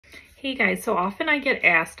Hey guys, so often I get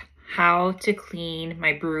asked how to clean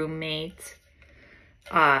my BruMate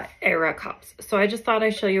era cups. So I just thought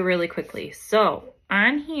I'd show you really quickly. So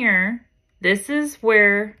on here, this is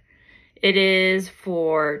where it is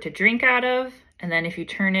to drink out of. And then if you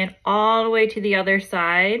turn it all the way to the other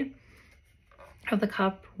side of the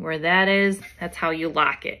cup where that is, that's how you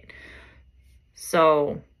lock it.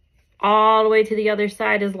 So all the way to the other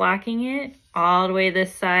side is locking it. All the way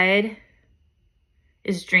this side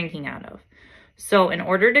is drinking out of. So in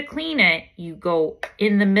order to clean it, you go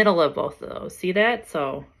in the middle of both of those. See that?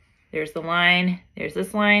 So there's the line, there's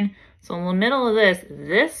this line. So in the middle of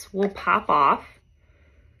this will pop off.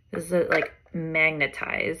 This is like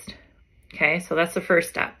magnetized. Okay, so that's the first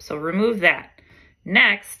step. So remove that.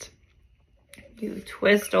 Next, you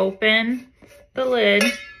twist open the lid.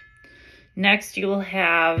 Next, you will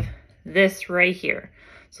have this right here.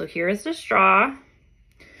 So here is the straw.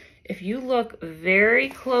 If you look very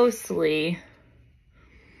closely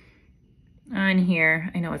on here,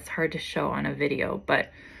 I know it's hard to show on a video,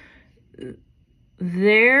 but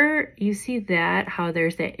there, you see that, how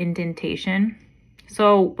there's that indentation.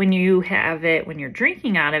 So when you have it, when you're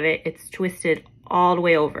drinking out of it, it's twisted all the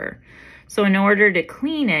way over. So in order to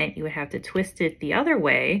clean it, you would have to twist it the other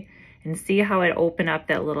way and see how it opened up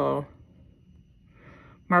that little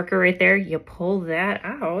marker right there. You pull that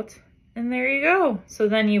out. And there you go. So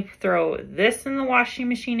then you throw this in the washing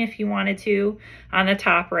machine if you wanted to on the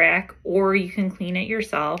top rack, or you can clean it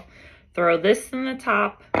yourself. Throw this in the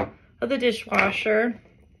top of the dishwasher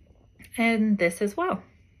and this as well.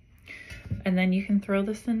 And then you can throw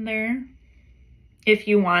this in there. If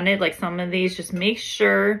you wanted, like some of these, just make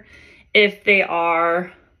sure if they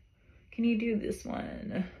are, can you do this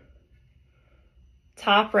one?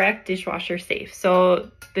 Top rack dishwasher safe. So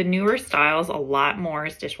the newer styles, a lot more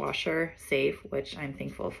is dishwasher safe, which I'm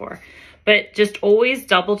thankful for. But just always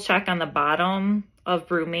double check on the bottom of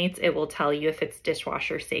BruMates. It will tell you if it's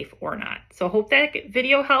dishwasher safe or not. So hope that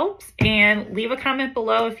video helps, and leave a comment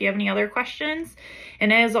below if you have any other questions.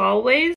 And as always,